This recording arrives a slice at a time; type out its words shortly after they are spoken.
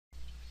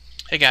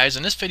Hey guys,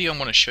 in this video I'm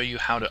going to show you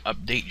how to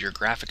update your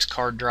graphics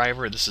card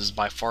driver. This is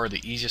by far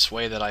the easiest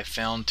way that I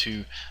found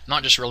to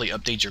not just really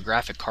update your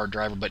graphic card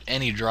driver, but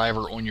any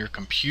driver on your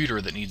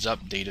computer that needs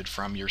updated,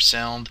 from your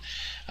sound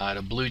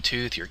to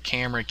Bluetooth, your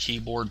camera,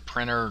 keyboard,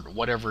 printer,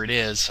 whatever it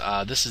is.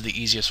 This is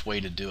the easiest way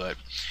to do it.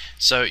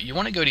 So you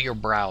want to go to your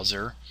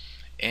browser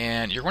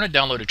and you're going to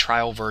download a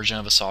trial version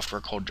of a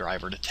software called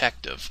Driver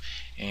Detective.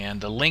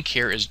 And the link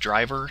here is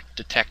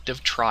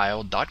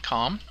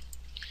driverdetectivetrial.com.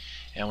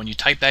 And when you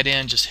type that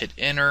in, just hit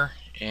enter,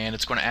 and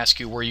it's going to ask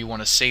you where you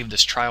want to save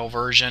this trial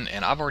version.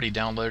 And I've already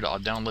downloaded. I'll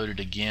download it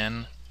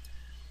again.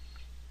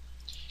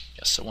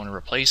 Yes, I want to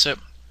replace it.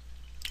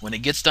 When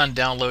it gets done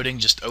downloading,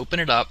 just open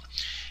it up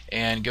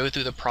and go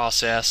through the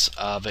process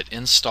of it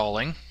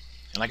installing.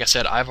 And like I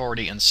said, I've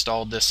already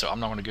installed this, so I'm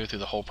not going to go through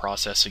the whole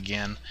process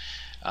again.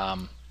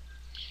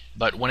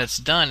 But when it's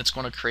done, it's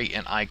going to create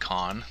an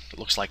icon that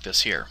looks like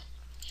this here.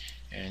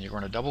 And you're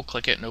going to double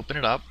click it and open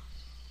it up.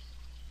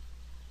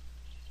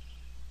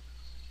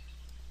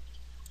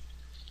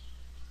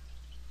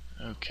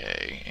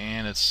 Okay,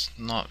 and it's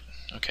not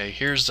okay.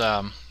 Here's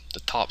the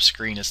top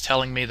screen is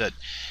telling me that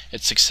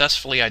it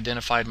successfully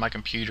identified my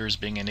computer as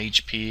being an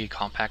HP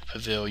Compact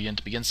Pavilion.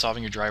 To begin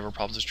solving your driver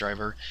problems, this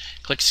driver,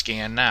 click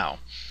Scan Now.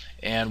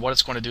 And what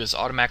it's going to do is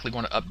automatically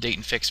going to update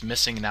and fix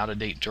missing and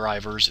out-of-date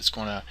drivers. It's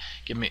going to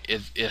give me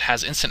it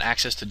has instant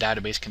access to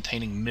database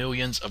containing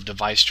millions of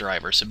device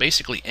drivers. So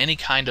basically, any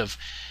kind of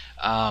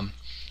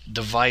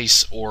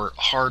device or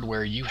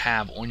hardware you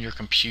have on your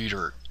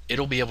computer,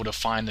 it'll be able to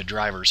find the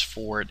drivers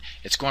for it.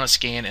 It's going to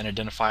scan and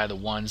identify the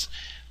ones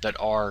that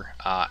are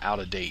out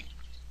of date.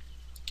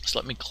 So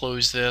let me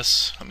close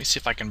this. Let me see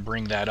if I can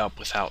bring that up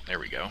without. There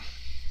we go.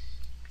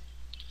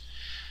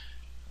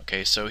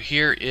 Okay, so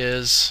here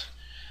is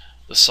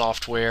the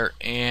software,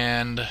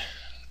 and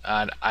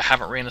I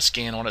haven't ran a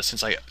scan on it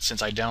since I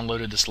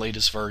downloaded this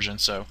latest version.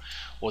 So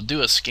we'll do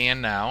a scan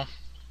now.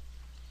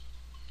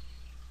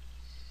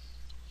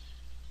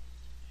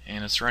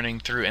 And it's running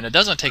through, and it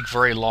doesn't take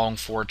very long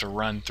for it to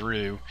run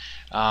through.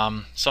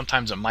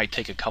 Sometimes it might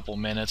take a couple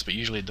minutes, but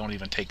usually it don't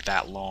even take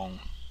that long.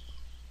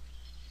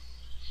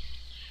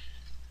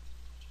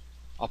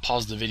 I'll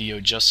pause the video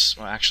just,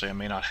 well, actually I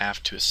may not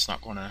have to. It's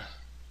not going to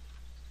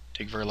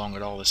take very long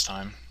at all this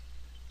time.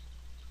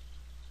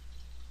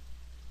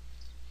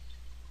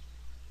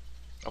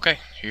 Okay,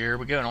 here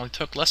we go. It only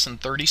took less than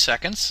 30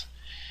 seconds.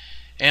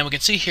 And we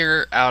can see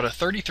here, out of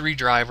 33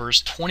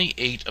 drivers,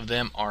 28 of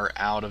them are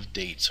out of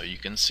date. So you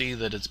can see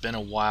that it's been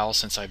a while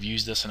since I've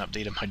used this and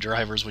updated my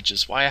drivers, which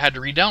is why I had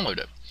to re-download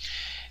it.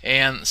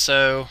 And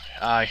so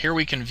here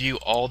we can view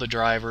all the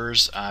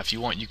drivers. If you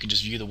want, you can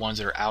just view the ones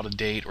that are out of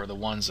date or the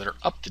ones that are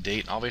up to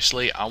date. And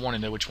obviously, I want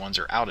to know which ones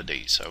are out of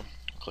date. So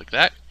click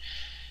that.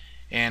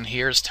 And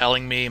here it's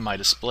telling me my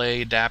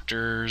display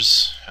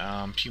adapters,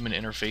 human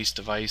interface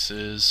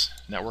devices,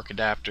 network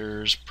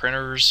adapters,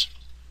 printers,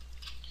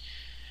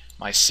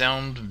 my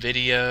sound,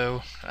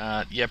 video,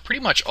 yeah, pretty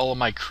much all of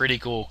my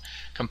critical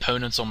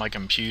components on my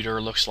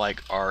computer looks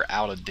like are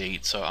out of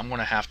date. So I'm going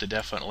to have to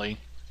definitely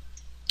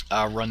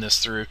run this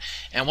through.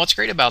 And what's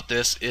great about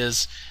this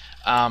is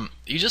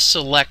you just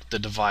select the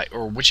device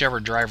or whichever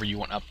driver you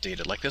want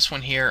updated. Like this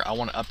one here, I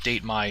want to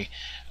update my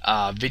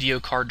video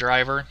card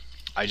driver.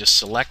 I just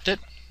select it.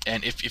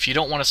 And if you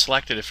don't want to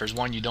select it, if there's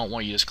one you don't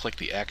want, you just click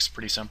the X.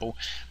 Pretty simple.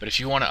 But if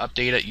you want to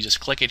update it, you just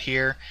click it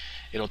here.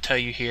 It'll tell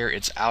you here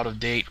it's out of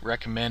date,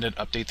 recommended,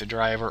 update the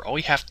driver. All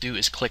you have to do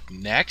is click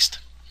next.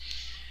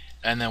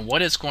 And then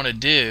what it's going to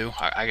do,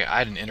 I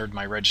hadn't entered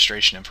my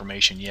registration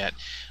information yet,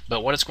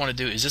 but what it's going to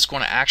do is it's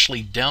going to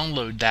actually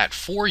download that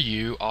for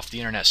you off the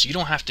internet. So you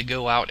don't have to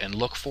go out and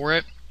look for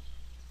it.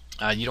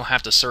 You don't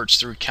have to search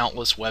through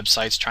countless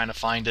websites trying to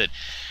find it,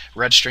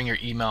 registering your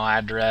email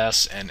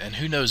address, and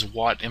who knows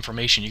what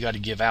information you got to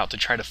give out to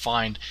try to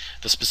find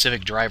the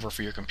specific driver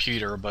for your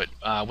computer. But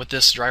with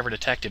this Driver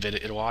Detective,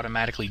 it'll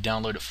automatically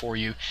download it for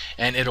you,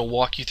 and it'll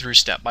walk you through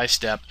step by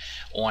step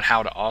on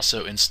how to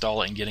also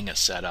install it and getting it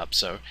set up.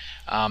 So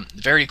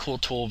very cool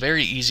tool,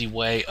 very easy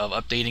way of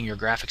updating your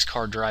graphics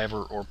card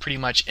driver or pretty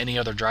much any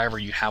other driver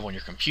you have on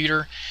your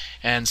computer.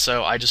 And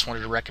so I just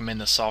wanted to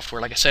recommend this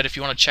software. Like I said, if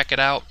you want to check it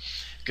out,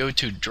 go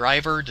to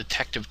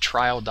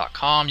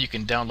driverdetectivetrial.com. You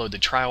can download the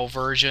trial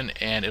version,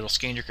 and it'll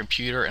scan your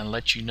computer and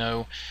let you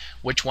know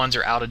which ones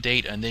are out of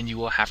date, and then you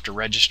will have to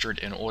register it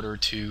in order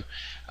to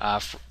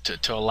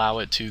allow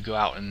it to go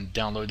out and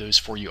download those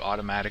for you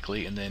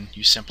automatically, and then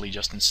you simply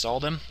just install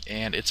them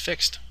and it's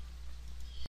fixed.